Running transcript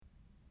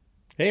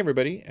Hey,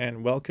 everybody,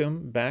 and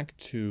welcome back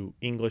to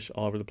English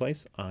All Over the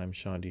Place. I'm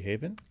Shawn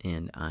DeHaven.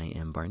 And I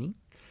am Barney.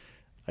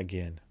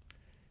 Again,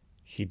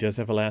 he does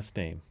have a last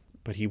name,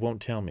 but he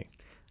won't tell me.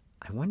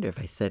 I wonder if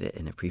I said it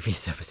in a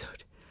previous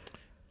episode.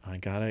 I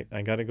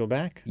gotta go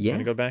back. Yeah.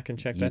 Gotta go back and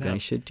check You that guys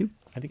out. should too.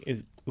 I think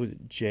was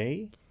it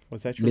Jay?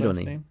 Was that your Middle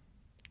last name.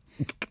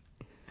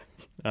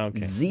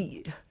 Okay.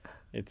 Z.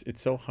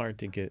 It's so hard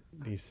to get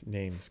these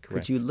names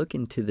correct. Could you look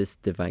into this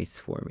device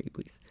for me,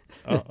 please?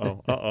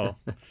 Uh-oh.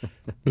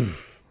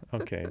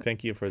 Okay,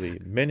 thank you for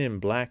the Men in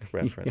Black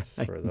reference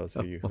Yeah, for those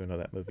of you who know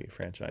that movie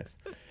franchise.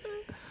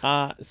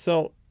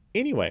 So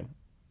anyway,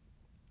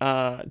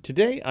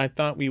 today I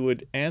thought we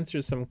would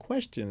answer some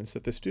questions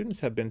that the students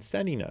have been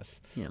sending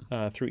us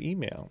through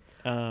email,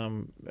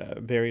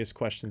 various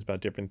questions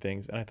about different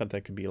things, and I thought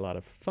that could be a lot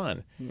of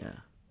fun. Yeah.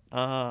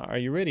 Are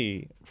you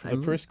ready for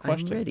the first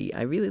question? I'm ready.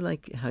 I really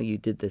like how you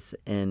did this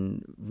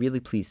and really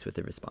pleased with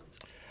the response.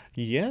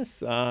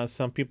 Yes,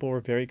 some people were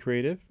very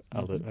creative.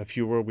 A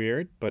few were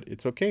weird, but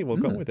it's okay. We'll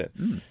go with it.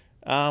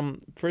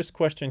 First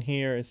question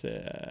here is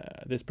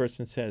this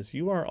person says,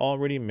 you are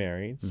already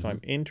married, so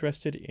I'm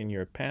interested in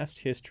your past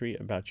history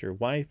about your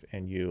wife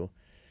and you.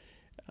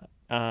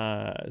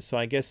 So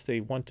I guess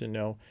they want to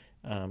know,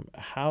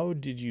 how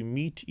did you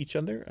meet each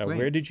other? Right.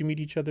 Where did you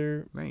meet each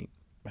other? Right.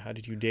 How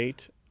did you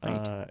date?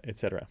 Right.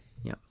 Etc.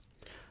 Yeah.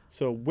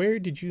 So where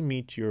did you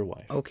meet your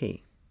wife?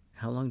 Okay.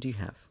 How long do you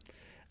have?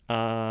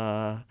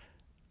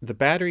 The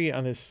battery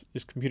on this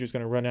computer is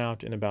going to run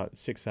out in about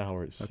 6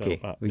 hours. Okay.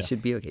 So, We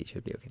should be okay.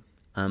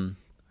 All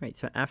right.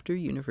 So after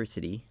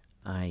university,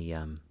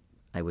 I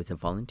was a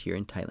volunteer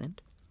in Thailand.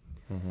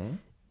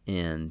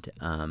 And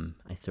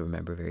I still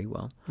remember very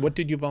well. What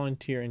did you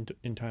volunteer in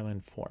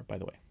Thailand for, by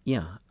the way?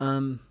 Yeah.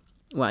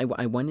 Well,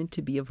 I wanted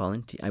to be a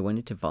volunteer. I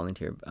wanted to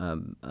volunteer.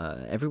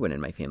 Everyone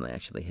in my family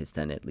actually has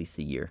done at least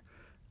a year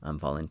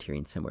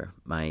volunteering somewhere.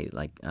 My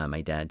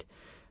dad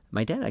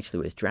actually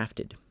was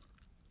drafted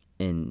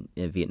in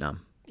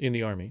Vietnam. In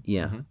the Army.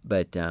 Yeah,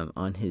 but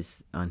on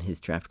his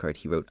draft card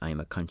he wrote, "I am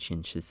a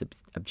conscientious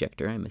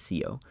objector. I'm a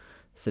CO."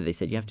 So they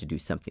said you have to do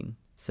something.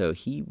 So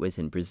he was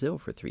in Brazil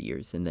for 3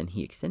 years, and then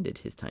he extended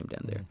his time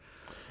down there.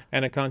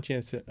 And a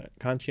conscientious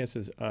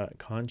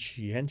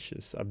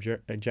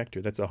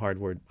objector. That's a hard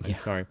word. I'm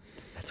sorry.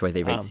 That's why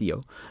they write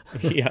CO.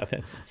 Yeah,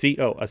 that's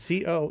CO. A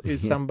CO is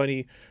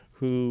somebody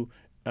who,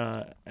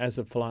 as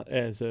a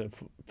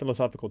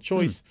philosophical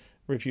choice,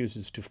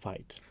 refuses to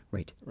fight.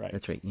 Right. Right.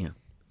 That's right. Yeah.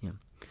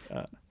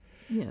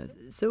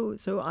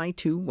 So I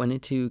too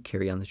wanted to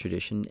carry on the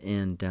tradition,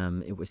 and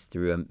it was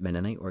through a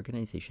Mennonite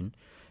organization,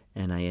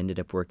 and I ended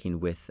up working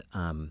with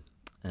an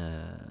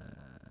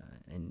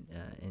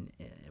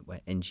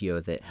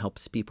NGO that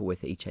helps people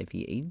with HIV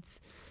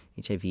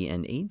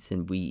and AIDS,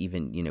 and we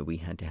even we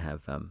had to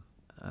have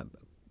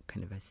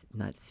kind of a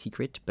not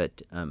secret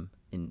but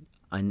an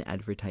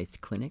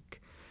unadvertised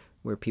clinic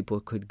where people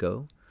could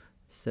go.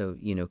 So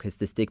because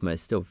the stigma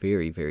is still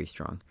very, very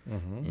strong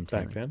in Thailand.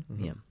 Back then.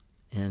 Yeah.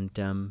 And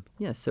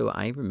so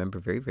I remember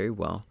very, very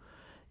well.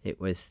 It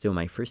was still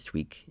my first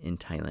week in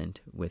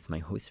Thailand with my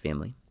host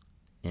family.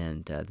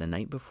 And the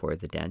night before,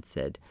 the dad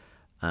said,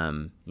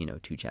 2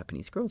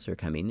 Japanese girls are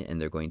coming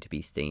and they're going to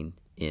be staying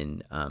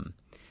in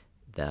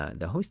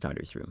the host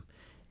daughter's room.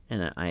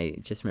 And I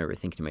just remember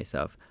thinking to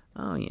myself,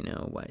 oh, you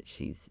know what,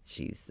 she's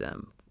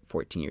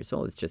 14 years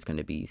old. It's just going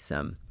to be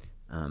some,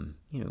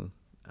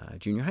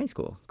 junior high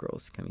school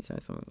girls coming, so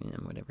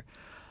whatever.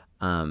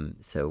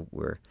 So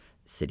we're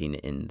sitting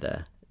in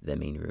the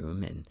main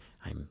room, and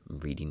I'm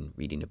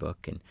reading a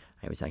book, and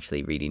I was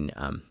actually reading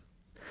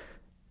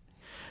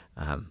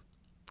Haruki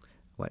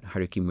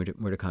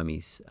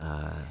Murakami's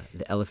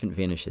The Elephant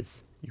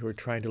Vanishes. You were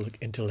trying to look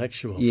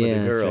intellectual for the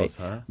girls,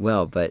 right. huh?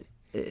 Well, but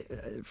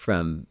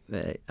from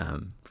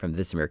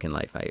This American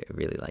Life, I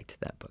really liked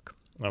that book.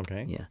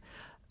 Okay. Yeah.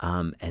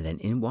 And then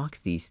in walk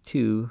these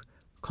 2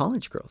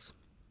 college girls.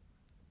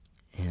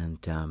 And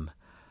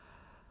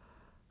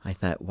I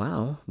thought,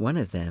 wow, one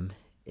of them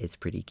is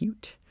pretty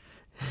cute.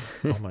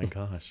 Oh, my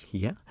gosh.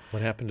 Yeah.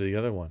 What happened to the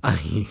other one?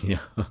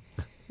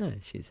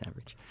 She's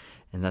average.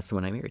 And that's the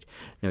one I married.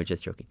 No,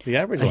 just joking. The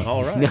average one,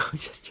 all right. No,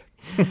 just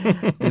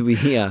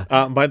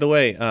joking. By the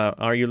way,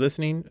 are you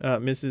listening,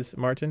 Mrs.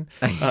 Martin,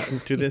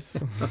 to this?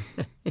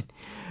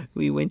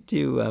 We went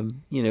to,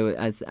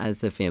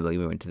 as a family,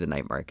 we went to the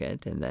night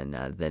market. And then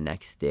the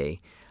next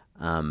day,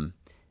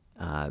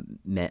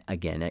 met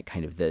again at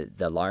kind of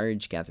the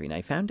large gathering.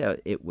 I found out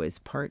it was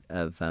part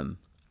of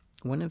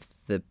one of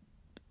the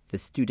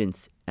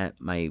students at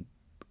my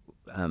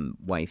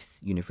wife's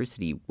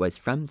university was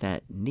from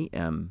that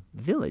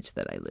village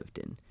that I lived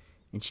in,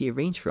 and she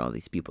arranged for all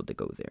these people to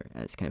go there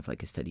as kind of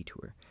like a study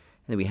tour.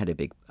 And then we had a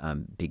big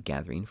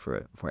gathering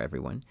for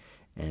everyone,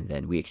 and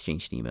then we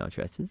exchanged email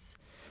addresses.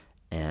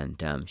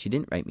 And she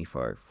didn't write me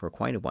for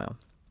quite a while.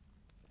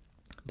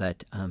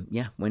 But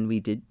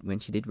when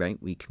she did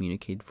write, we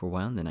communicated for a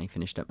while, and then I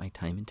finished up my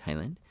time in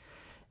Thailand.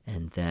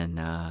 And then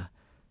a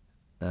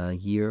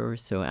year or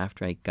so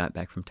after I got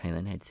back from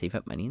Thailand, I had saved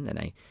up money, and then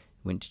I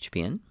went to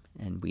Japan,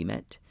 and we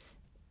met.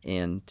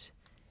 And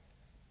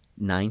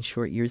 9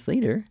 short years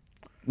later,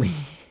 we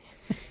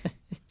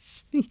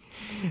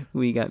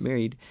we got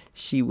married.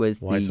 She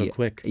was Why so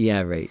quick?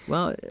 Yeah, right.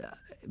 Well,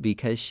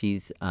 because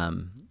she's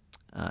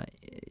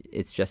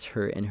it's just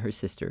her and her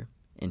sister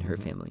in her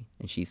family,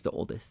 and she's the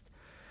oldest.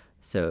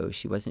 So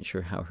she wasn't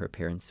sure how her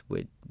parents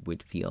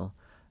would feel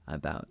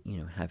about,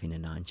 having a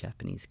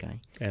non-Japanese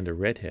guy. And a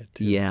redhead,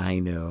 too. Yeah, I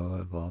know,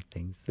 of all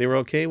things. They were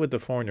okay with the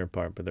foreigner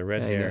part, but the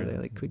red hair, they're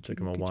like, took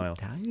them a while.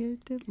 Could you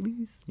dye it at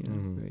least?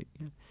 Right?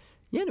 Yeah.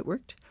 Yeah, and it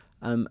worked.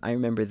 I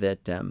remember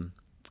that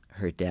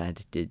her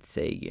dad did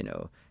say,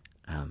 you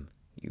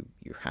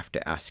have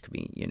to ask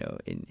me,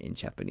 in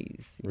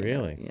Japanese.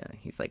 Really? Yeah.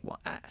 He's like, well,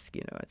 ask.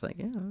 It's like,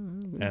 yeah.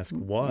 Ask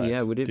what?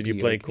 Yeah. Would it Did be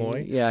you play okay?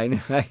 coy? Yeah, I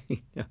know.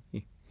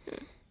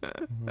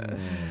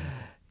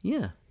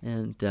 Yeah,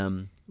 and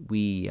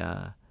we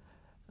got,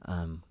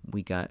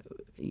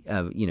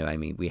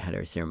 we had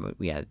our ceremony.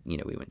 We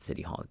went to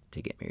City Hall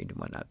to get married and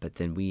whatnot. But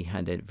then we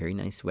had a very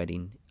nice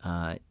wedding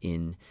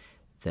in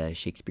the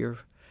Shakespeare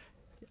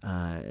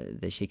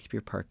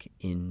Park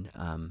in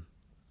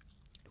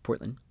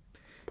Portland.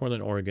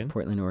 Portland,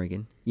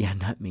 Oregon. Yeah,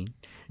 not Maine.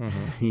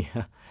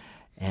 Yeah,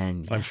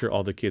 and I'm sure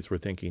all the kids were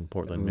thinking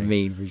Portland, Maine.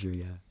 Maine for sure.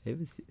 Yeah, it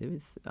was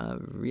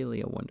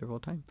really a wonderful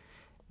time,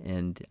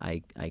 and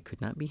I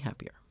could not be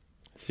happier.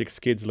 6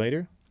 kids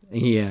later?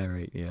 Yeah,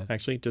 right. Yeah,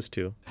 Actually, just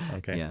 2.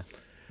 Okay. yeah.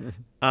 Yeah.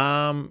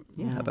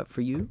 How about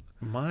for you?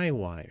 My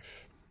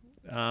wife.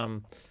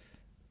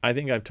 I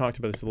think I've talked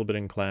about this a little bit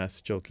in class,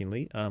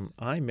 jokingly.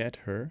 I met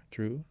her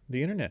through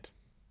the internet.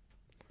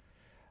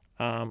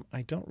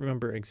 I don't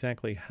remember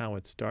exactly how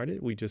it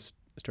started. We just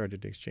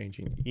started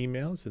exchanging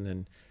emails and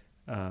then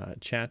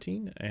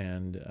chatting,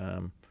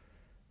 and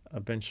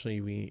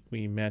eventually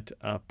we met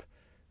up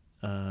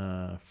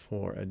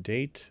for a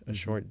date, a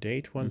short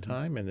date one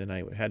time, and then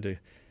I had to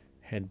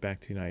head back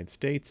to the United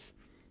States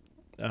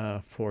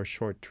for a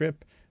short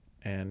trip,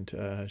 and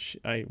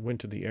I went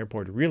to the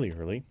airport really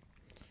early.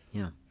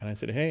 Yeah. And I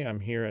said, hey,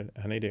 I'm here at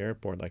Haneda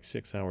Airport like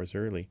 6 hours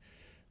early.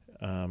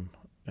 And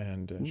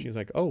she was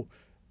like, oh,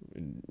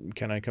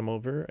 can I come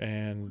over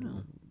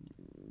and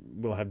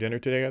we'll have dinner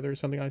together or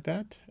something like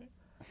that?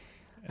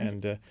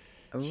 And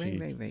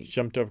she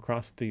jumped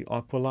across the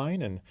aqua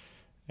line,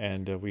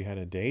 and we had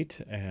a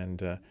date,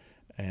 and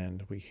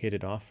we hit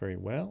it off very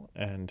well.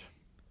 And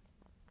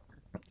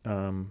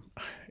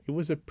it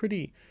was a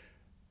pretty...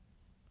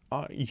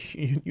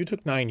 you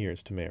took 9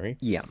 years to marry.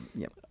 Yeah.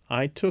 Yeah.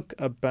 I took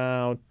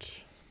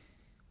about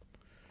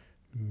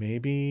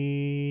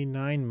maybe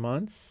 9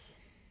 months.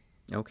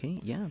 Okay.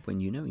 Yeah.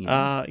 When you know.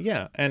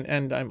 Yeah,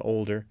 and I'm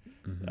older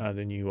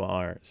than you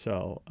are,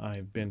 so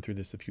I've been through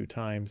this a few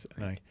times,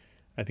 and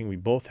I think we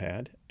both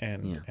had,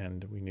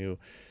 and we knew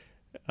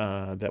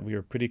that we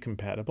were pretty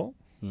compatible.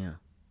 Yeah.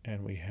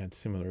 And we had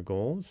similar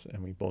goals,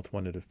 and we both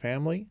wanted a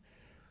family,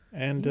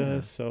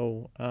 and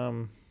so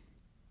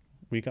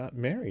we got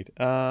married.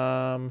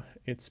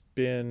 It's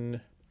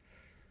been,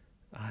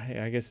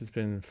 I guess it's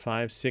been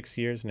 5-6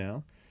 years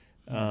now,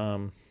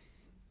 and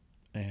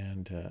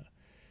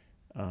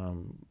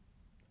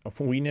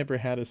we never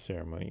had a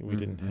ceremony. We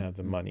didn't have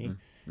the money,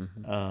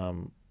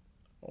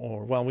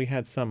 we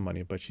had some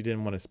money, but she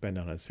didn't want to spend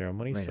on a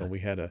ceremony, so we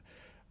had a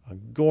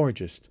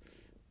gorgeous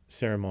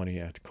ceremony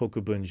at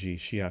Kokubunji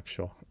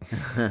Shiakusho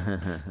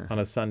on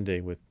a Sunday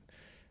with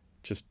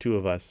just 2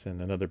 of us and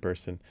another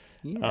person.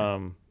 Yeah.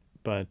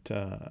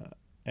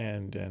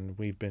 And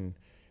we've been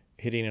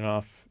hitting it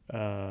off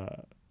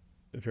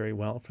very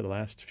well for the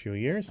last few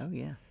years. Oh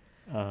yeah.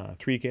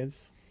 3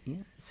 kids.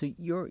 Yeah. So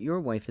your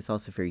wife is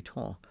also very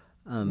tall.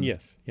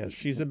 Yes.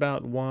 She's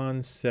about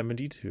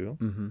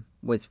 172.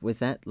 Was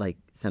that like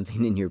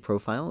something in your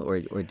profile, or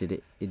did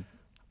it?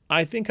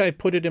 I think I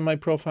put it in my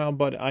profile,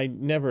 but I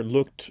never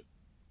looked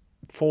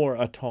for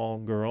a tall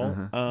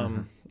girl.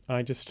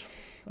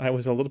 I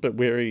was a little bit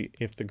wary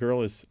if the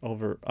girl is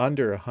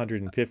under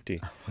 150.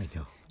 Oh, I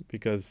know.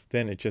 Because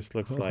then it just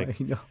looks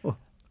like I know.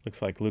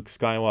 looks like Luke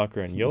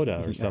Skywalker and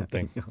Yoda or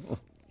something.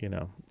 I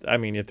know. I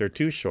mean, if they're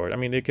too short, I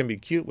mean, they can be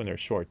cute when they're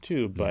short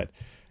too, but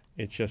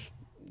it's just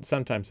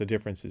sometimes the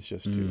difference is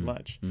just too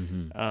much.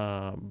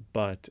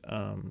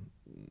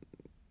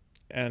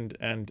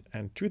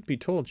 And truth be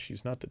told,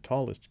 she's not the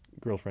tallest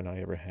girlfriend I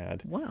ever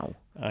had. Wow.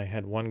 I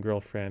had one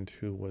girlfriend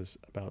who was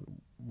about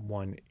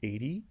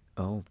 180.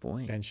 Oh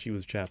boy. And she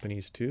was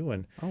Japanese too.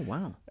 And oh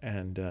wow.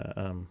 And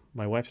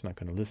my wife's not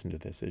going to listen to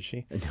this, is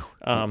she?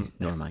 No.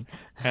 Nor mine.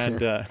 And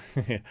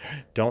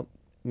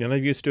none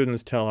of you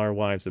students tell our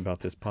wives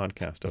about this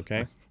podcast,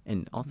 okay?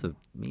 And also,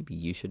 maybe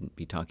you shouldn't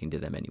be talking to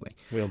them anyway.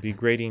 We'll be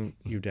grading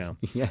you down.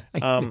 Yeah, I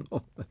know.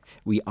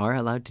 We are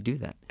allowed to do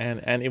that.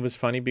 And it was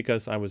funny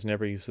because I was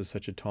never used to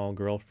such a tall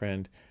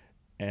girlfriend,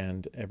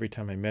 and every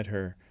time I met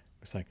her,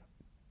 it was like,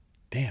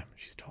 damn,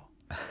 she's tall.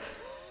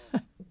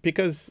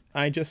 Because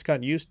I just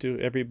got used to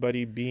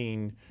everybody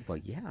being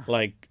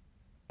like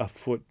a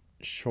foot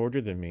shorter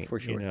than me, for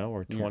sure.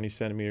 Or 20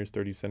 centimeters,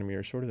 30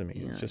 centimeters shorter than me.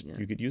 It's just,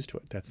 you get used to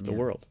it. That's the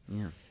world.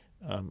 Yeah.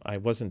 I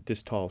wasn't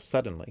this tall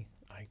suddenly.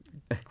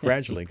 I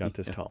gradually got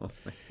this tall.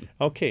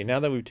 Okay, now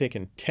that we've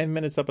taken 10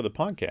 minutes up of the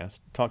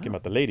podcast talking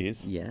about the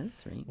ladies,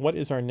 Yes, right. what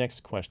is our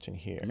next question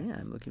here? Yeah,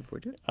 I'm looking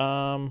forward to it.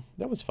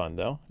 That was fun,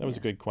 though. That was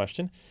a good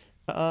question.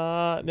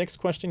 Next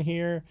question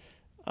here.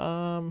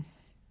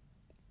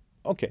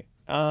 Okay.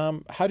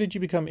 How did you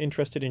become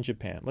interested in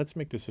Japan? Let's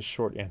make this a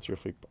short answer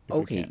if we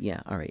can.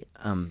 Yeah, all right.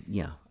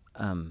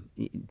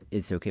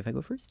 Is it okay if I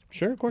go first?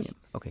 Sure, of course.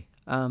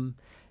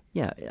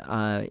 Yeah,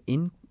 okay.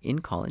 In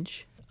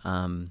college,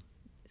 anime,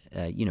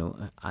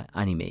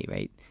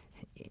 right?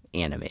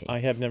 Anime. I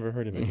have never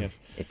heard of it. Yes.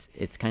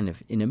 It's kind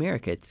of in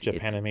America. It's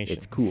Japanimation.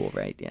 It's cool,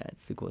 right? Yeah,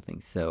 it's a cool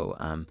thing. So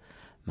some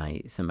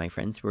of my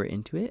friends were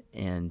into it,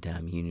 and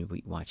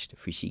we watched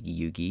Fushigi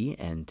Yugi,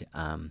 and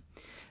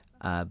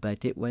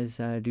but it was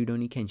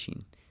Rurouni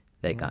Kenshin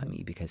that got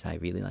me because I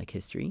really like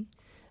history,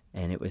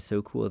 and it was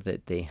so cool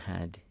that they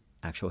had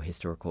actual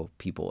historical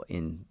people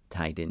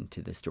tied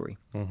into the story.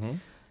 Mm-hmm.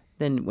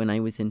 Then when I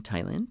was in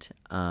Thailand,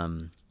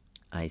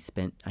 I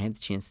had the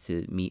chance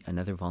to meet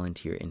another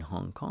volunteer in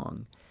Hong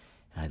Kong,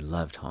 and I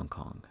loved Hong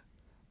Kong.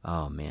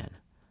 Oh man,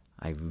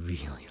 I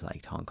really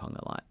liked Hong Kong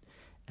a lot.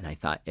 And I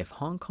thought, if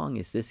Hong Kong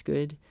is this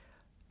good,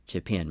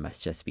 Japan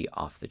must just be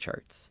off the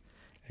charts.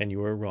 And you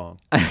were wrong.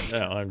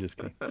 No, I'm just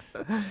kidding.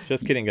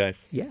 Just kidding,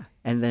 guys. Yeah.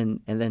 And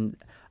then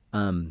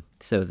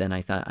so then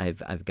I thought,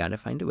 I've got to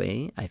find a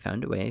way. I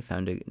found a way. I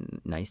found a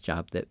nice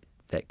job that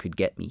could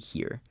get me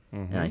here.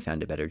 Mm-hmm. And I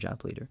found a better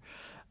job later.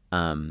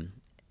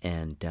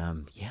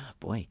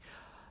 Boy,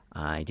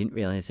 I didn't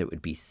realize it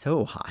would be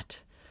so hot.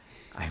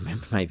 I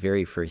remember my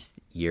very first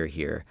year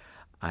here,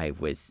 I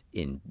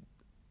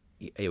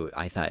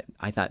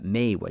thought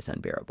May was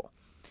unbearable.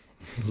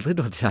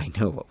 Little did I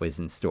know what was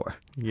in store.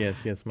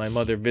 Yes. My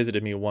mother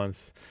visited me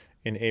once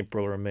in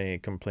April or May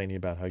complaining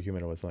about how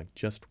humid it was. Like,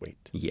 just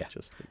wait. Yeah.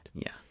 Just wait.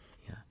 Yeah.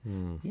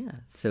 Yeah.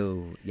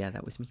 So,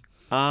 that was me.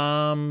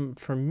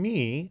 For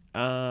me,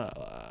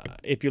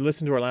 if you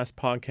listen to our last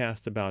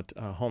podcast about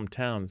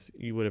hometowns,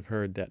 you would have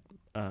heard that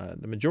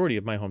the majority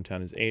of my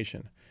hometown is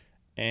Asian.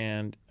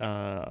 And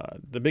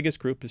the biggest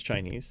group is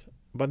Chinese.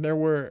 But there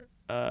were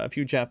a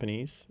few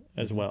Japanese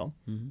as well.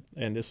 Mm-hmm.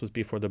 And this was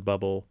before the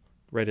bubble,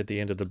 right at the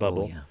end of the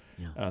bubble. Oh,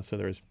 yeah. So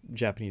there was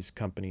Japanese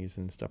companies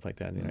and stuff like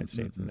that in the United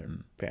States and their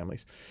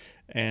families.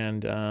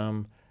 And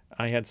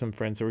I had some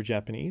friends that were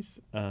Japanese.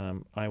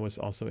 I was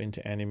also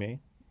into anime.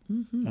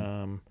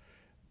 Mm-hmm.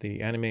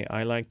 The anime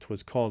I liked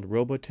was called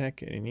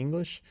Robotech in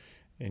English.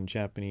 In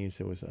Japanese,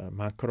 it was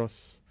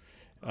Macross.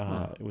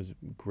 It was a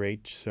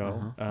great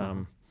show.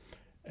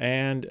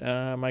 And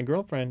my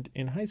girlfriend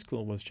in high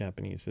school was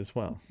Japanese as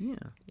well. Yeah.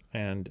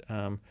 And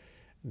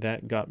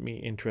that got me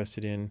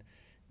interested in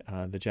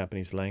the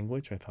Japanese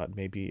language. I thought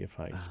maybe if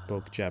I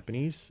spoke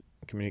Japanese,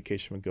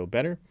 communication would go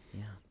better.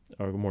 Yeah.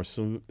 Or more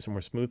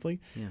smoothly.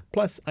 Yeah.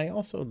 Plus, I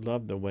also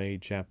love the way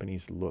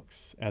Japanese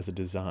looks as a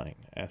design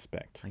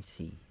aspect. I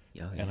see.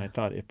 And I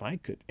thought if I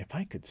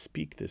could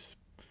speak this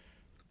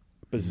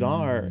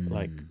bizarre,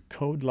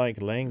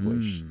 code-like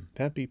language,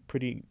 that'd be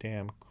pretty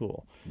damn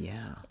cool.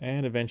 Yeah.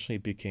 And eventually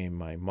it became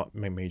my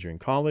major in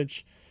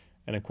college.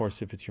 And of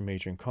course, if it's your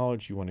major in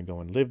college, you want to go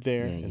and live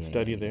there and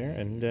study there.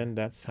 And then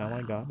that's how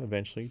I got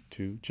eventually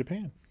to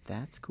Japan.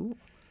 That's cool.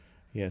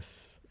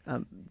 Yes.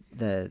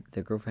 The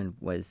girlfriend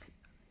was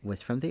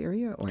from the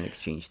area or an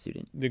exchange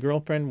student? The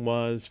girlfriend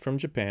was from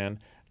Japan,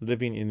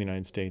 living in the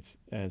United States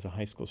as a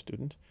high school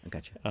student.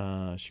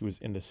 Gotcha. She was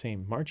in the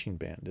same marching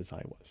band as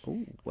I was.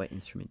 Ooh, what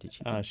instrument did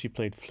she play? She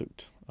played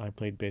flute. I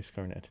played bass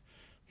clarinet.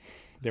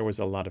 There was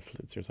a lot of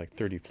flutes. There's like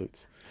 30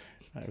 flutes.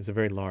 It was a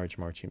very large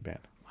marching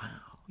band. Wow.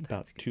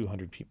 About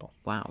 200 people.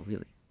 Wow,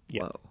 really?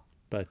 Yeah. Whoa.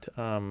 But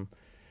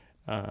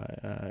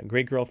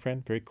great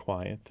girlfriend, very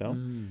quiet though.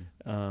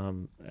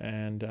 And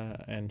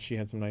she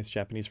had some nice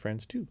Japanese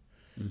friends too.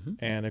 Mm-hmm.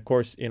 And of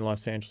course, in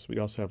Los Angeles, we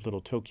also have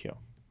Little Tokyo.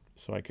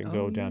 So I could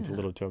go down to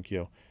Little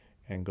Tokyo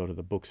and go to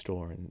the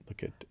bookstore and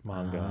look at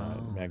manga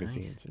and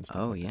magazines and stuff.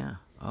 Oh, yeah.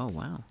 Oh,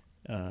 wow.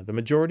 The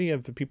majority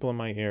of the people in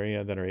my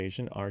area that are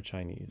Asian are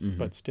Chinese,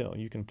 but still,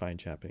 you can find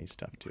Japanese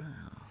stuff too.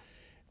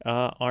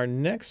 Wow. Our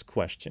next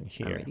question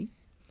here. Alrighty.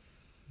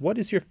 What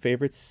is your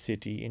favorite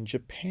city in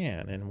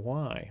Japan and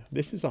why?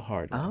 This is a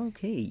hard one.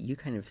 Okay, you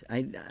kind of...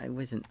 I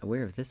wasn't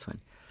aware of this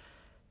one.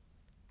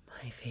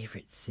 My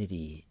favorite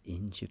city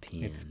in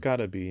Japan. It's got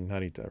to be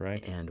Narita,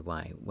 right? And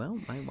why? Well,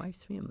 my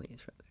wife's family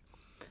is from there.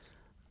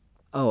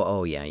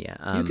 Oh, yeah.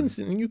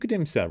 You could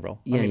name several.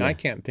 I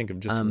can't think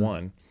of just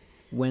one.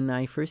 When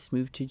I first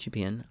moved to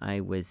Japan, I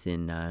was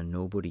in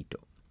Noborito.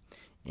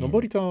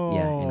 Noborito!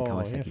 Yeah, in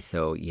Kawasaki. Yes.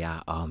 So,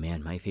 oh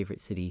man, my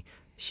favorite city,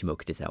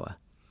 Shimokitazawa.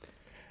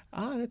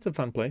 Ah, that's a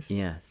fun place.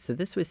 Yeah, so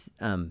this was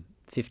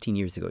 15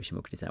 years ago,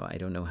 Shimokitazawa. I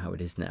don't know how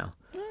it is now.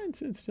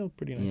 It's still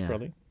pretty nice,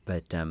 probably.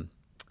 But,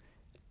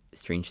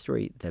 strange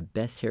story, the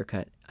best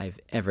haircut I've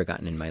ever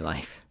gotten in my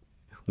life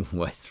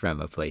was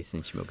from a place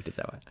in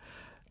Shimokitazawa.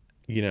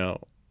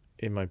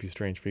 It might be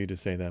strange for you to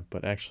say that,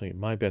 but actually,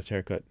 my best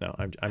haircut. No,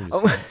 I'm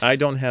just. I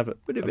don't have a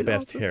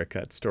best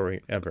haircut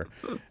story ever.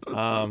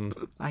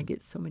 I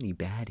get so many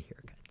bad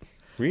haircuts.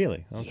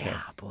 Really? Okay.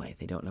 Yeah, boy,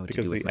 they don't know what to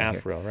Because do of with the my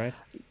afro, right?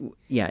 hair.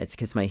 Yeah, it's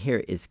because my hair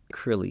is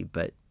curly,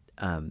 but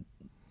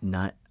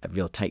not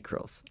real tight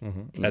curls.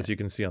 Yeah. As you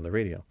can see on the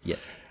radio.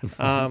 Yes.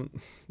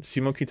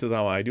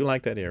 Shimokitsuzawa, I do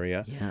like that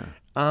area. Yeah.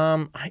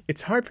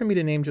 It's hard for me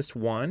to name just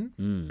one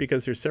Mm.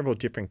 because there's several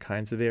different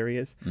kinds of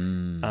areas.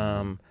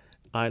 Mm.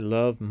 I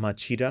love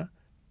Machida,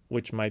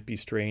 which might be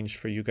strange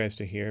for you guys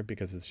to hear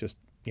because it's just,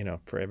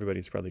 for everybody,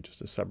 it's probably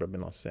just a suburb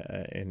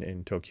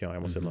in Tokyo. I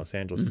almost said Los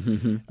Angeles.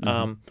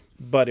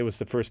 But it was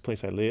the first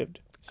place I lived,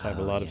 so I have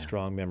a lot of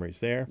strong memories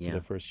there for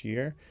the first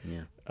year.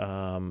 Yeah.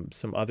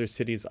 Some other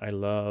cities I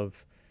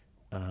love,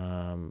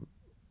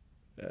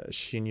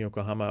 Shin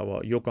Yokohama.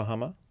 Well,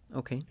 Yokohama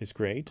Okay. is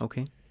great.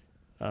 Okay.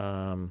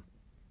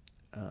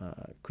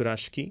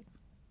 Kurashiki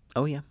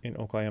Oh yeah. in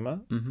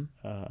Okayama. Mm-hmm.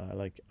 I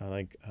like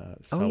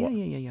Oh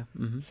yeah.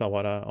 Mm-hmm.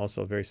 Sawara,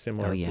 also a very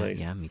similar Oh yeah. place.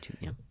 Yeah. Me too.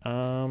 Yeah.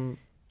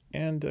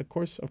 And of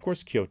course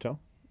Kyoto.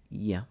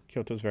 Yeah.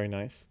 Kyoto's very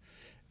nice.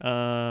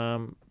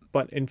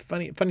 But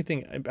funny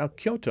thing about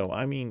Kyoto,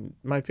 I mean,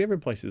 my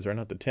favorite places are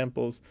not the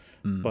temples,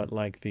 but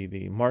like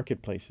the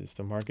marketplaces,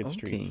 the market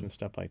streets and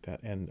stuff like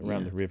that, and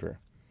around the river.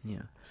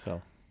 Yeah.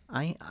 So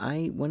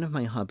I one of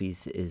my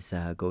hobbies is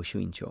go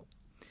shuincho.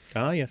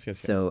 Yes.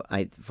 So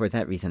for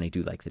that reason I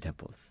do like the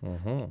temples.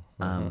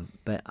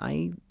 But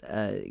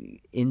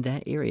in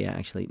that area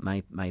actually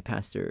my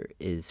pastor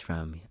is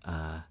from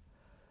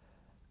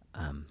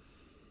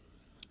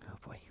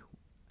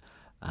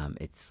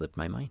it slipped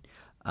my mind.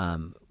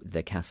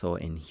 The castle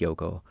in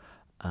Hyogo.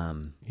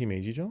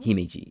 Himeji-jo?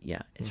 Himeji,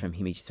 yeah. It's from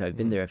Himeji. So I've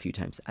been there a few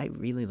times. I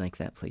really like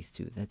that place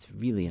too. That's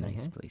really a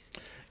nice place.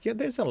 Yeah,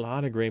 there's a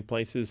lot of great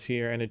places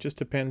here, and it just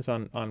depends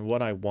on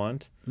what I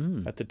want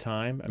at the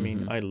time. I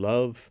mean, I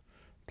love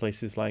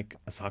places like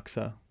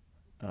Asakusa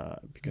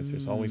because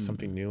there's always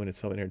something new and it's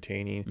so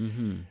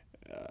entertaining.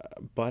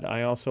 But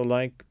I also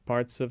like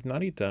parts of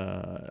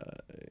Narita,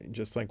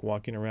 just like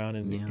walking around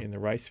in the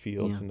rice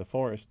fields and the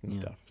forest and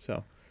stuff.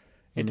 So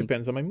it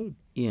depends on my mood.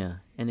 Yeah,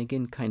 and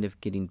again, kind of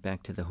getting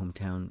back to the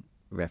hometown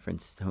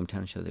reference, the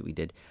hometown show that we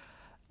did,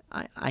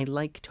 I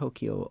like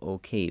Tokyo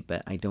okay,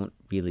 but I don't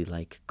really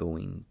like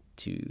going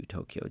to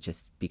Tokyo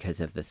just because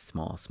of the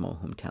small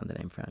hometown that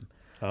I'm from.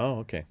 Oh,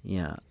 okay.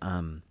 Yeah.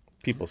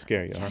 People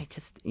scare you, huh?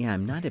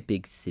 I'm not a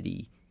big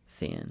city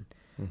fan.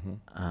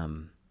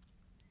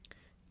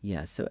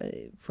 Yeah, so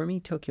for me,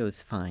 Tokyo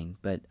is fine,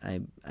 but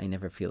I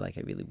never feel like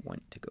I really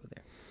want to go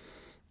there.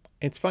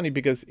 It's funny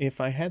because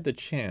if I had the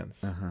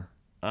chance,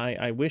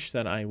 I wish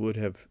that I would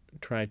have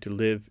tried to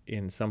live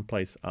in some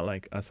place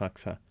like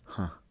Asakusa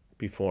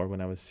before when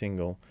I was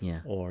single,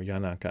 or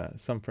Yanaka,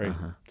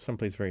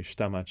 someplace very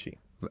shitamachi.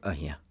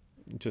 Yeah.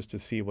 Just to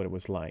see what it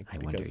was like.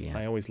 Because wonder,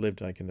 I always lived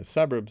like in the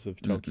suburbs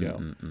of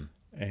Tokyo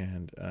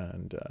and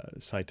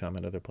Saitama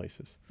and other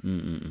places.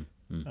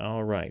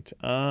 All right.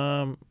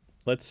 I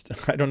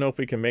don't know if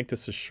we can make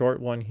this a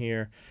short one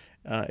here.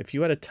 If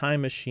you had a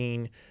time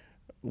machine,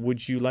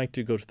 would you like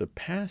to go to the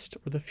past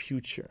or the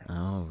future?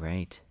 Oh,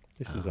 right.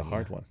 This is a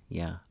hard one.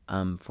 Yeah.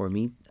 For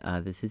me,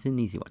 this is an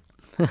easy one.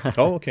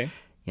 Oh, okay.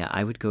 Yeah,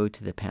 I would go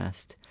to the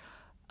past.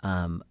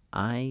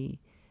 I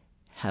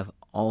have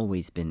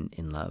always been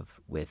in love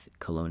with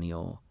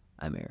colonial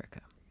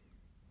America.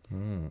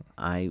 And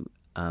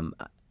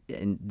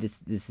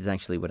this is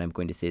actually what I'm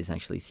going to say is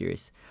actually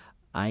serious.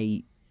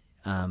 I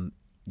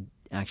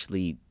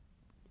actually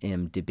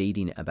am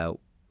debating about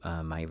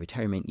my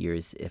retirement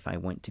years if I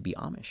want to be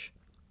Amish.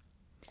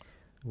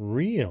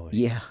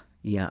 Really?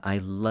 Yeah, I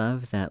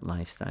love that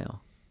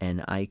lifestyle,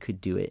 and I could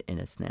do it in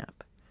a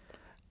snap.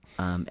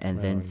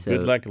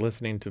 Good luck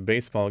listening to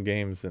baseball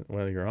games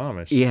while you're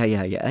Amish. Yeah.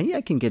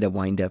 I can get a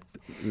wind up.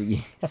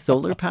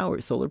 Solar power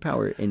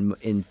in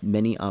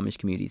many Amish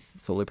communities.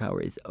 Solar power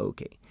is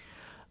okay.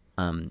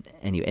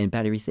 Anyway, and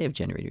batteries, they have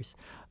generators,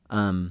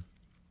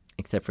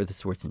 except for the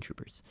Swartzen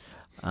Troopers.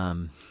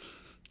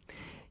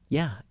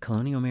 Yeah,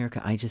 colonial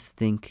America. I just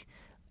think,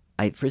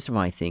 first of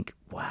all, I think,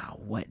 wow,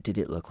 what did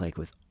it look like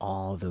with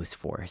all those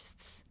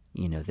forests?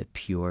 The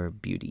pure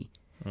beauty.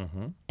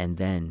 And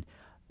then,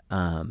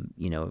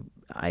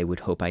 I would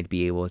hope I'd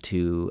be able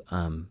to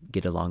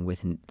get along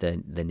with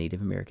the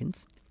Native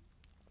Americans.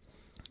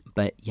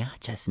 But yeah,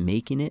 just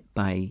making it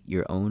by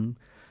your own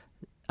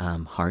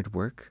hard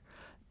work,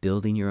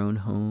 building your own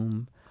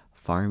home,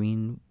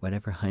 farming,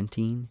 whatever,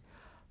 hunting.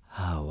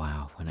 Oh,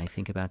 wow. When I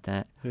think about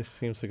that. This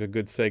seems like a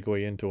good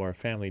segue into our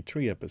family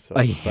tree episode,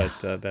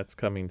 but that's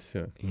coming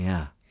soon.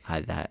 Yeah,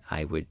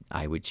 I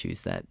would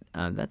choose that.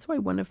 That's why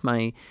one of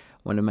my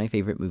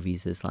favorite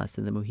movies is Last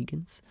of the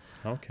Mohicans.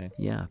 Okay.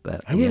 Yeah,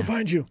 but I will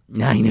find you.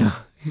 I know.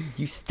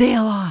 You stay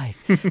alive.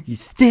 You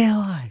stay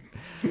alive.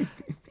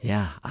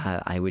 Yeah,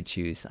 I would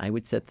choose. I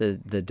would set the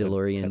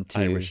DeLorean to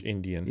Irish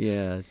Indian.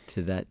 Yeah,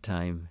 to that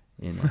time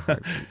in a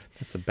heartbeat.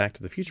 That's a Back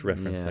to the Future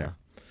reference there.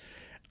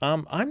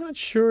 I'm not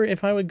sure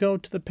if I would go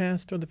to the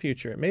past or the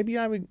future. Maybe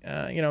I would,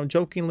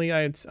 jokingly,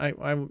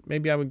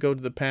 maybe I would go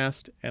to the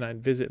past and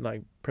I'd visit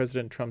like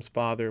President Trump's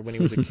father when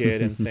he was a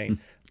kid and saying,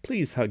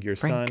 "Please hug your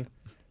son.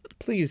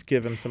 Please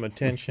give him some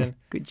attention."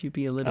 Could you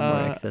be a little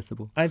more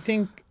accessible? I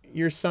think,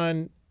 your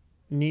son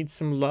needs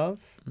some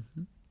love,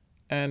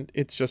 and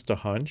it's just a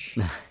hunch,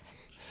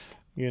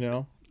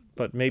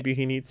 but maybe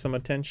he needs some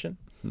attention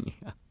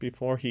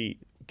before he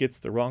gets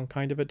the wrong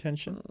kind of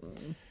attention.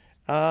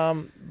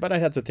 But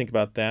I'd have to think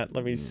about that.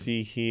 Let me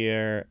see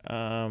here.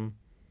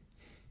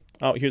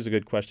 Here's a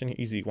good question,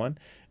 easy one.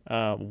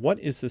 What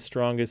is the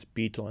strongest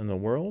Beatle in the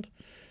world?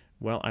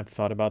 Well, I've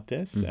thought about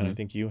this, and I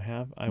think you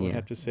have. I would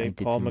have to say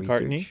Paul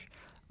McCartney. Research.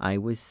 I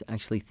was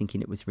actually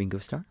thinking it was Ringo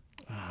Starr.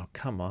 Oh,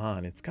 come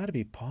on. It's got to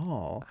be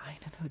Paul. I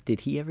don't know.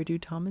 Did he ever do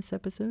Thomas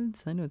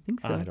episodes? I don't think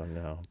so. I don't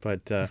know.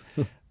 But,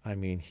 I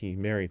mean, he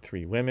married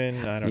 3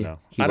 women. I don't know.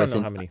 I don't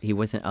know how many. He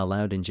wasn't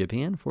allowed in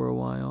Japan for a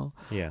while.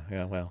 Yeah,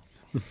 well.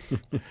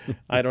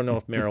 I don't know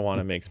if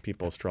marijuana makes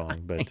people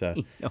strong, but I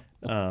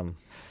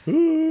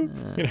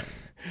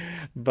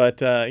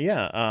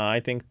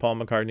think Paul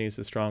McCartney is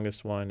the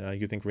strongest one.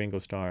 You think Ringo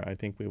Starr? I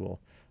think we will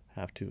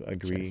have to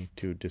agree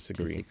to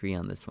disagree. Disagree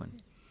on this one.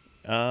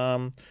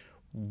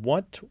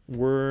 What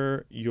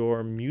were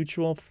your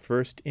mutual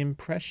first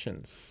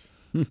impressions?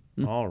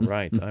 All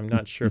right, I'm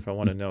not sure if I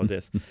want to know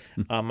this.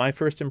 My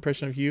first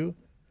impression of you,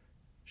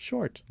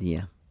 short.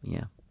 Yeah.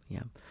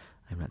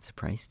 I'm not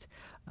surprised.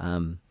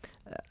 I'm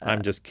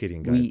just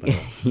kidding, guys.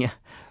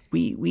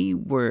 We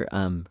were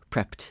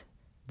prepped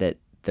that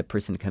the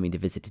person coming to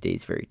visit today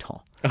is very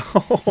tall.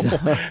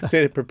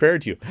 Say they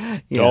prepared you. Yeah.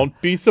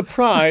 Don't be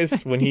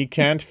surprised when he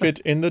can't fit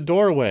in the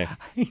doorway.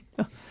 I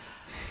know.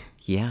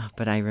 Yeah,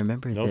 but I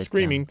remember no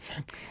screaming.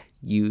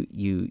 You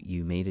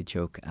made a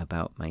joke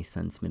about my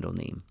son's middle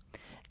name,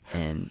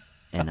 and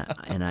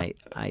I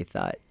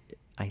thought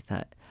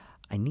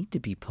I need to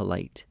be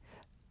polite.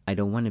 I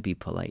don't want to be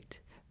polite,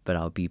 but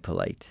I'll be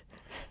polite.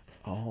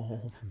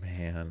 Oh,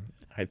 man.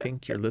 I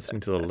think you're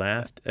listening to the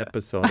last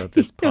episode of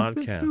this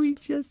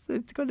podcast.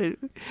 It's going to...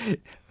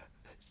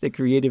 The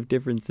creative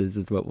differences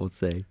is what we'll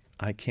say.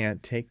 I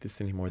can't take this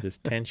anymore. This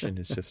tension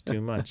is just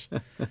too much.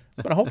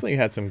 But hopefully you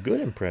had some good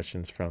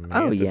impressions from me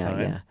at the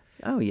time.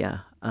 Oh, yeah.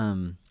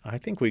 I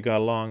think we got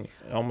along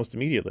almost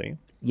immediately.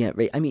 Yeah,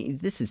 right. I mean,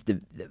 this is the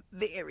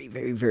very,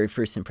 very, very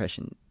first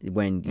impression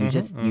when you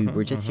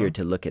were just here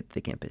to look at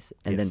the campus.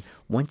 And then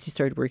once you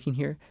started working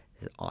here,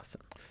 it's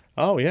awesome.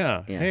 Oh,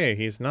 yeah. Hey,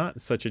 he's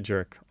not such a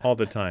jerk all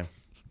the time.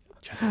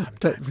 Just sometimes.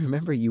 But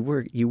remember, you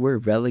were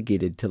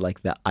relegated to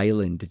like the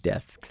island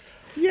desks.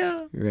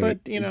 Yeah, right?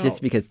 But,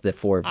 just because the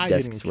 4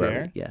 desks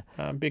were... Yeah.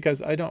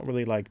 Because I don't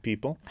really like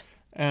people.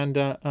 And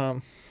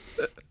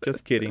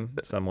just kidding,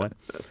 somewhat.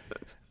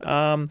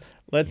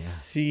 Let's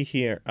see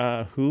here.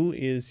 Who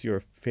is your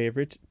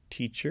favorite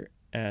teacher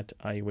at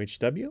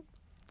IUHW?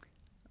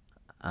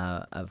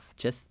 Of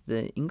just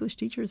the English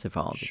teachers, of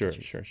all the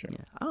teachers? Sure. Yeah.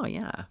 Oh,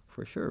 yeah,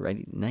 for sure.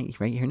 Right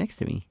here next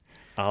to me.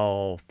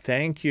 Oh,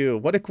 thank you.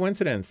 What a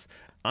coincidence.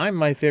 I'm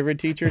my favorite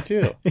teacher,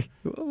 too.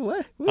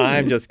 What?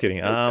 I'm just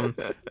kidding.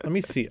 Let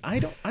me see. I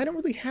don't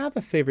really have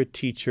a favorite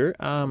teacher.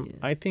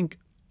 I think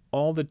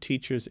all the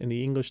teachers in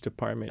the English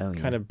department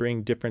kind of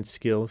bring different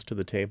skills to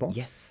the table.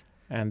 Yes.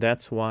 And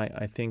that's why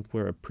I think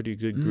we're a pretty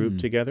good group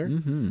together.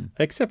 Mm-hmm.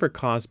 Except for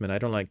Cosmin. I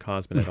don't like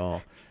Cosmin at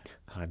all.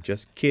 I'm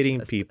just kidding,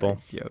 people.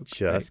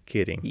 Just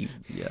kidding.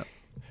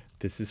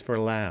 This is for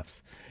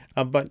laughs.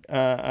 But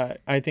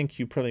I think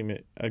you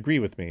probably agree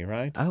with me,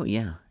 right? Oh,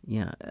 yeah.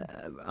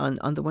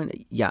 On the one,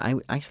 I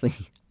actually,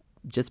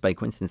 just by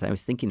coincidence, I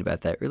was thinking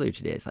about that earlier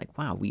today. It's like,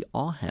 wow, we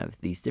all have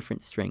these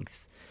different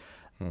strengths.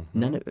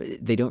 Mm-hmm.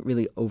 They don't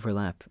really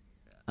overlap,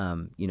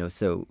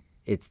 so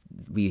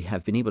we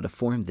have been able to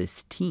form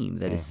this team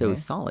that is so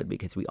solid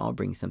because we all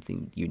bring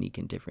something unique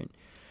and different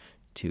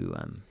to...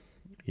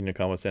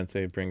 Inakawa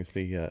Sensei brings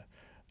the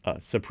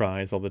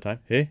surprise all the time.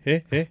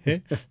 Hey.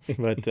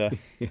 But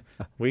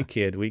we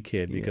kid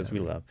because we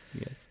love.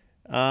 Yes.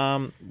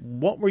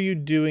 What were you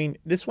doing?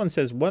 This one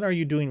says, what are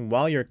you doing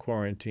while you're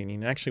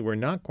quarantining? Actually, we're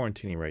not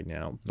quarantining right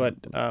now, but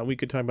we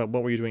could talk about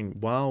what were you doing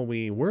while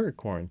we were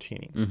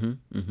quarantining.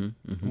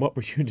 What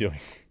were you doing?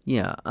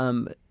 Yeah.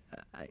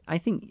 I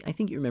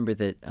think you remember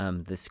that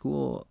the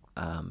school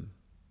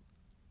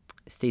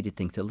stated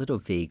things a little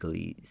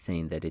vaguely,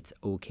 saying that it's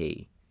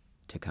okay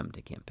to come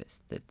to campus,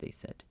 that they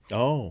said.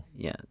 Oh.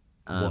 Yeah.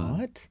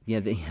 What?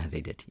 Yeah,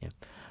 they did, yeah.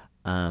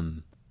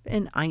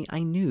 And I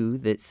knew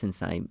that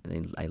since I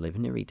live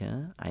in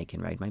Narita, I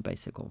can ride my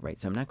bicycle, right?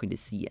 So I'm not going to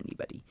see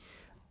anybody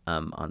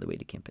on the way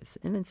to campus.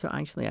 And then so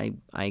actually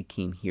I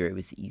came here. It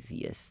was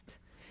easiest.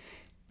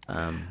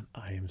 I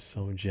am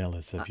so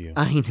jealous of you.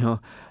 I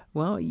know.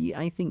 Well,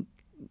 I think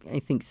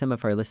some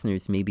of our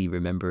listeners maybe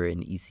remember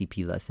an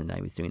ECP lesson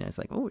I was doing. I was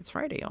like, oh, it's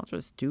Friday. I'll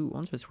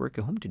just work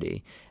at home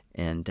today.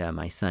 And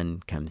my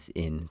son comes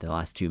in the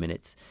last 2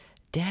 minutes.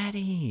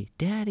 Daddy,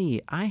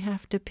 I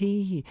have to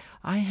pee.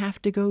 I have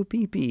to go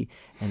pee.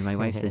 And my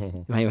wife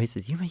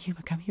says, Yuma,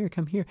 come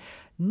here.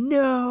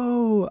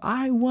 No,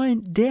 I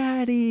want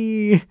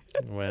Daddy.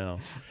 Well,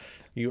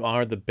 you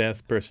are the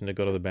best person to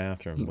go to the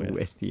bathroom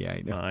with. Yeah,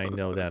 I know. I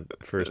know that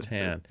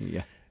firsthand.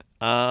 Yeah.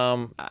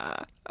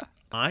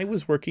 I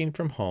was working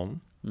from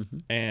home,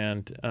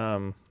 and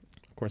of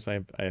course I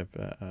have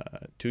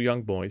 2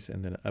 young boys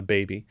and then a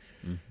baby.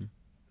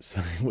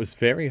 So it was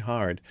very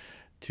hard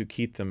to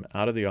keep them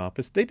out of the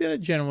office. They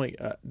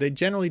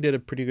generally did a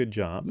pretty good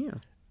job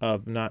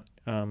of not,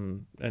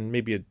 and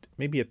maybe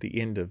at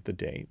the end of the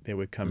day they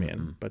would come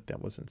in, but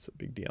that wasn't so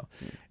big deal.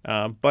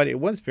 But it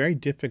was very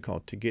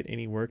difficult to get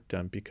any work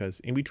done because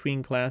in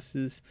between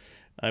classes,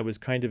 I was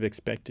kind of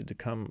expected to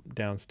come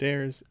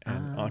downstairs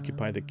and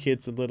occupy the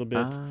kids a little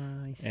bit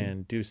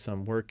and do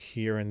some work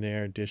here and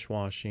there,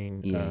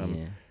 dishwashing,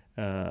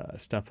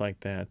 stuff like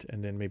that,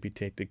 and then maybe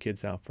take the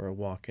kids out for a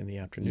walk in the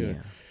afternoon.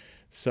 Yeah.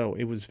 So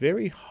it was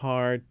very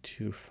hard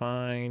to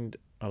find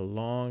a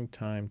long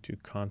time to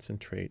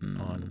concentrate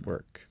on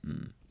work.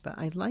 But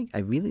I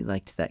really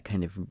liked that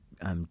kind of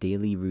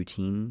daily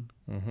routine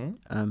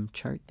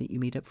chart that you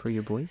made up for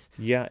your boys.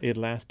 Yeah, it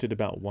lasted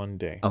about one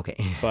day. Okay.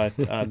 But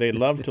they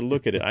loved to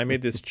look at it. I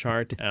made this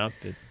chart out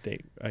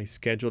that I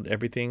scheduled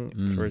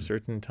everything for a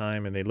certain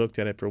time, and they looked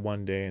at it for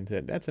one day and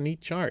said, "That's a neat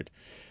chart."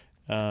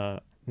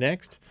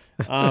 Next.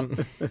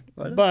 But,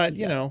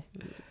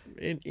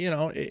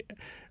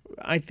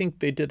 I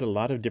think they did a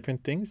lot of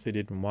different things. They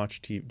didn't watch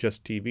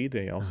just TV.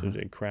 They also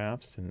did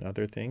crafts and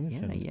other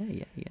things.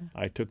 Yeah.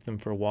 I took them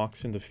for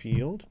walks in the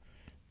field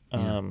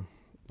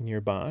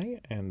nearby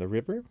and the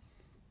river.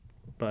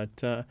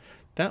 But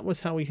that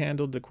was how we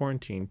handled the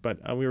quarantine. But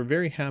we were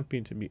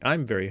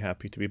I'm very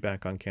happy to be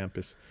back on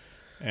campus.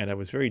 And I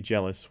was very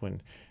jealous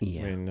when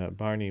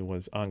Barney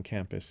was on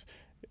campus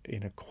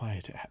in a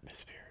quiet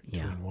atmosphere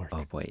doing work.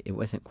 Oh boy, it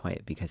wasn't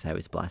quiet because I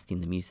was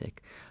blasting the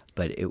music,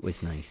 but it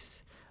was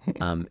nice.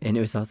 And it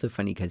was also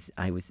funny because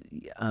I was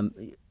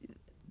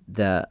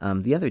the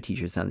other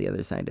teachers on the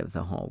other side of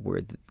the hall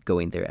were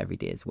going there every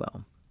day as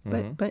well.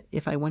 But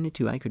if I wanted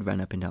to, I could run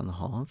up and down the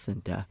halls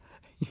and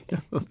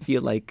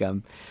feel like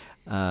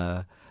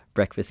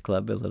Breakfast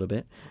Club a little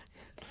bit.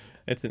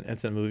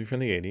 It's a movie from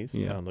the 80s.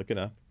 Yeah. Look it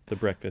up. The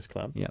Breakfast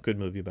Club. Yep. Good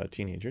movie about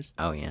teenagers.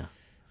 Oh yeah.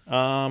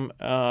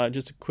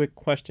 Just a quick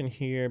question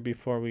here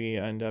before we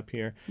end up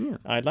here. Yeah.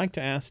 I'd like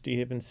to ask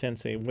Stephen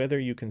Sensei whether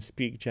you can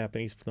speak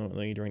Japanese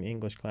fluently during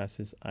English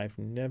classes. I've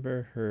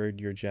never heard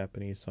your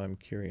Japanese, so I'm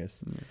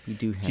curious. You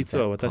do have 実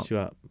は私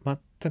は全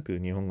く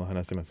日本語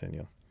話せません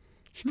よ。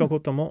一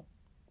言も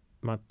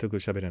全く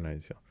喋れない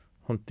ですよ。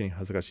本当に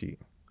恥ずかしい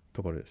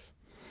ところです。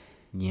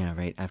Yeah,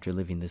 right. After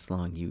living this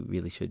long, you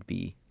really should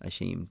be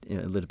ashamed,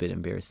 a little bit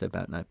embarrassed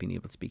about not being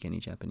able to speak any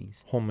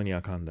Japanese. ほんまに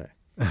あかんだい。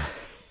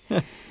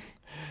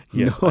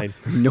Yes,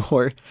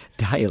 nor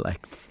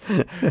dialects.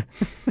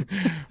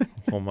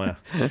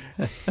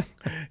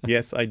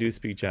 Yes, I do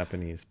speak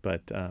Japanese,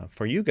 but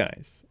for you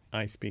guys,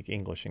 I speak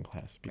English in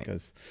class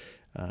because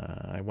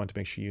I want to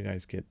make sure you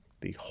guys get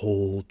the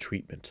whole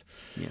treatment.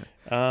 Yeah.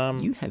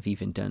 You have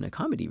even done a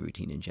comedy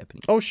routine in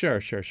Japanese. Oh,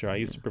 sure. I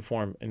used to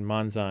perform in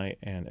manzai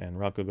and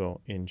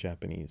rakugo in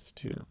Japanese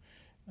too.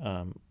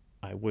 Yeah.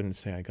 I wouldn't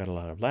say I got a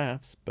lot of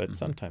laughs, but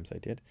sometimes I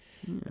did.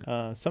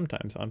 Yeah.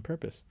 Sometimes on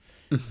purpose.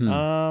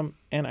 And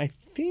I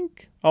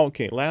think,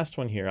 last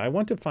one here. I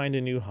want to find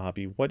a new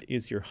hobby. What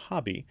is your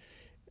hobby?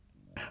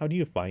 How do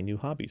you find new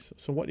hobbies?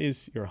 So what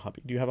is your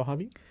hobby? Do you have a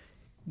hobby?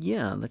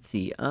 Yeah, let's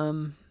see.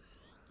 Kind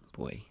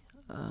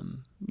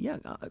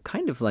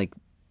of like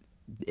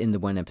in the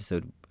one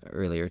episode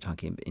earlier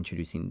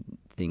introducing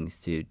things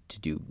to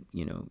do,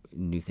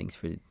 new things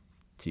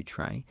to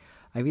try.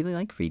 I really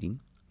like reading.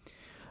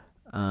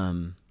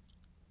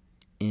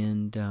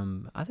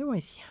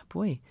 Otherwise,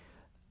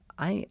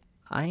 I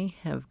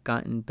have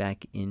gotten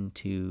back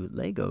into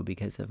Lego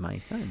because of my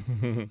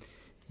son.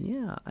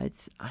 Yeah,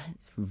 it's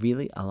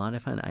really a lot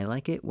of fun. I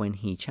like it when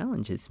he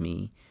challenges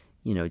me,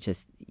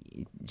 just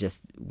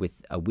with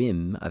a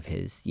whim of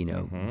his,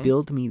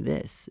 build me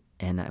this.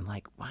 And I'm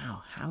like,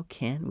 wow, how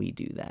can we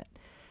do that?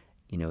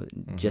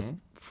 Just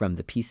from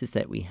the pieces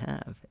that we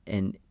have.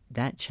 And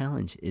that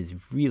challenge is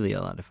really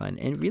a lot of fun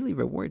and really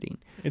rewarding.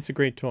 It's a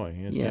great toy.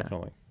 It's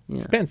definitely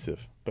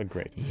expensive, but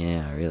great.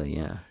 Yeah, really,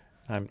 yeah.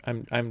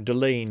 I'm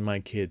delaying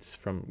my kids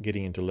from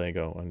getting into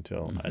Lego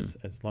until as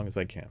long as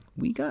I can.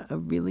 We got a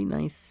really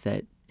nice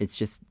set. It's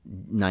just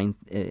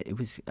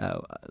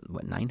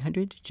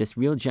 900? Just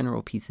real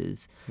general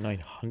pieces.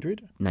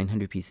 900?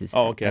 900 pieces.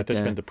 Oh, okay. I thought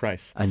you meant the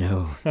price. I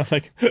know.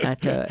 Like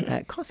at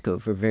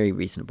Costco for a very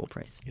reasonable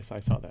price. Yes, I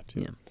saw that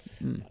too.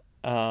 Yeah.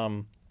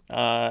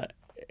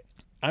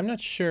 I'm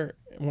not sure.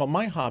 Well,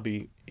 my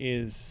hobby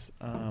is,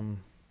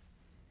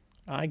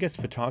 I guess,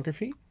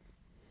 photography.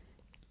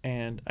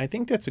 And I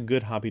think that's a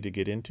good hobby to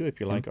get into if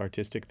you like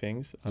artistic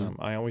things.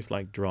 I always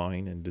like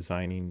drawing and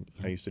designing.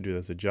 I used to do it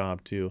as a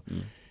job too.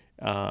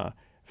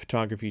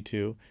 Photography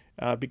too.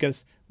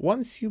 Because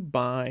once you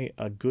buy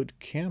a good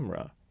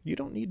camera, you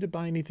don't need to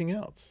buy anything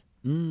else.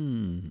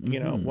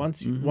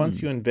 Once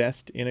you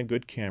invest in a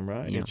good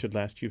camera, and it should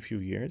last you a few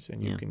years,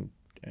 and you can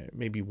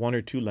maybe one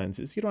or two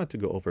lenses. You don't have to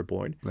go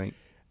overboard. Right.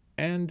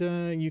 And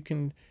you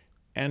can,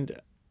 and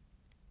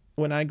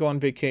when I go on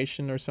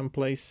vacation or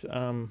someplace,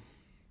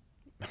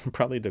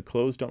 probably the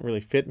clothes don't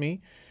really fit me,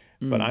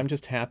 but I'm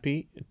just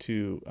happy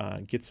to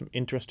get some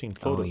interesting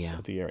photos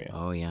of the area.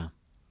 Oh, yeah.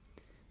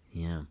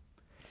 Yeah.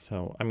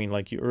 So, I mean,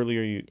 like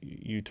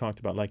you talked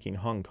about liking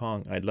Hong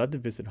Kong. I'd love to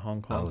visit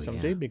Hong Kong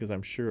someday because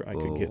I'm sure I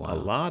could get a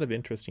lot of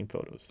interesting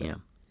photos there. Yeah.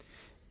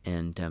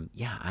 And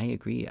I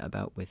agree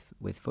about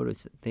with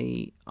photos.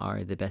 They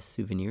are the best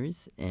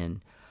souvenirs.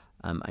 And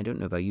I don't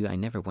know about you. I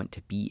never want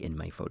to be in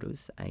my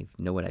photos. I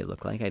know what I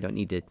look like. I don't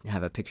need to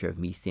have a picture of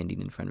me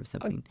standing in front of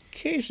something.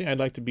 Occasionally, I'd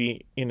like to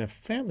be in a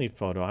family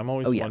photo. I'm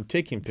always the one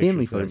taking pictures.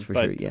 Family photos for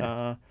sure,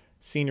 yeah.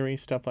 Scenery,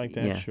 stuff like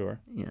that,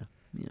 sure. Yeah.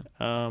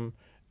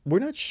 We're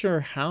not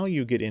sure how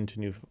you get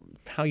into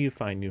how you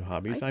find new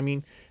hobbies. I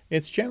mean,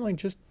 it's generally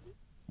just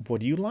what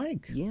do you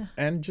like? Yeah.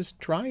 And just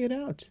try it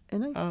out.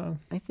 And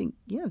I think,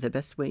 the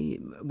best way,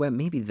 well,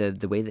 maybe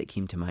the way that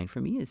came to mind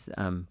for me is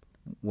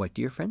what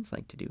do your friends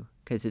like to do?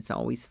 Because it's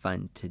always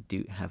fun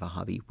to have a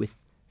hobby with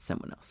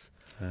someone else.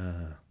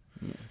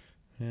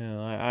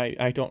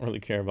 I don't really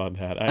care about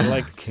that. I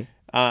like, Okay.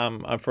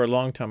 For a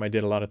long time, I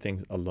did a lot of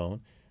things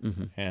alone.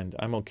 And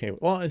I'm okay.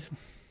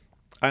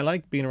 I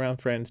like being around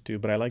friends too,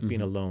 but I like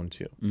being alone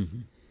too.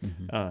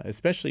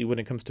 Especially when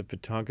it comes to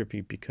photography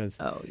because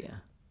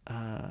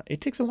it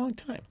takes a long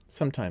time.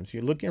 Sometimes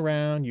you're looking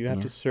around, you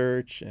have to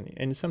search,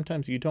 and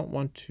sometimes you don't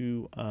want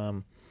to,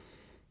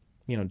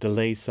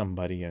 delay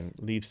somebody and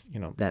leave.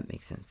 That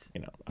makes sense.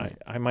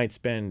 I might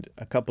spend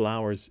a couple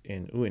hours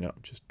in Ueno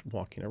just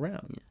walking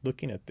around,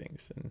 looking at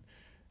things,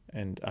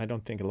 and I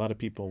don't think a lot of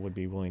people would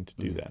be willing to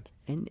do that.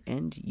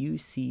 And you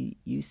see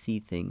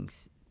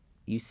things,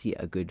 you see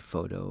a good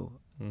photo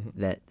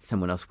that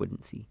someone else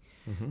wouldn't see.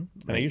 And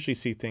I usually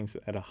see things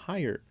at a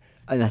higher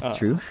that's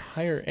true.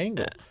 higher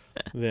angle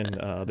than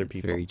other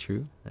people. Very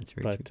true. That's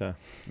very true.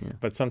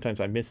 But sometimes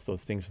I miss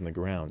those things on the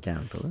ground.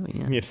 Down below,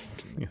 yeah.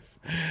 Yes.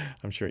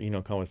 I'm sure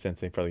Inokawa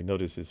Sensei probably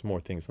notices more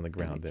things on the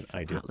ground than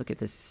I do. Wow, look at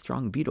this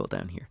strong beetle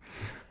down here.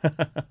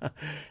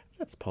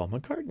 That's Paul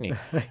McCartney.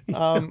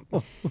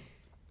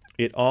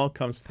 It all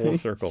comes full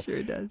circle.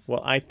 Sure does.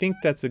 Well, I think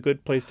that's a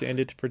good place to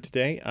end it for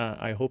today.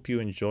 I hope you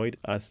enjoyed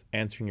us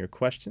answering your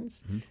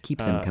questions. Keep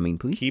them coming,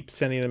 please. Keep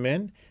sending them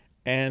in.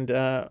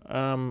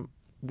 And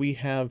we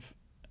have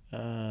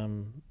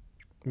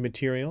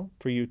material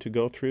for you to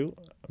go through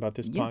about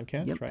this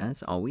podcast, right?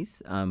 As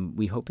always.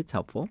 We hope it's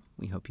helpful.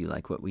 We hope you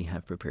like what we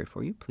have prepared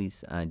for you.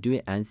 Please do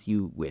it as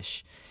you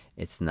wish.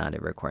 It's not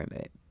a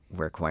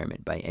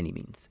requirement by any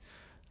means.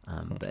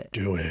 But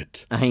do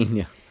it. I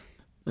know.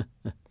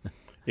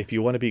 If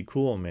you want to be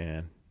cool,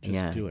 man,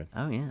 just do it.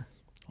 Oh, yeah.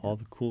 All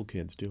the cool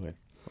kids do it.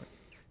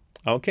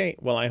 Okay.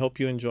 Well, I hope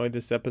you enjoyed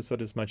this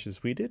episode as much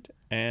as we did,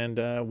 and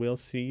we'll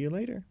see you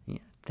later. Yeah.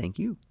 Thank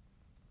you.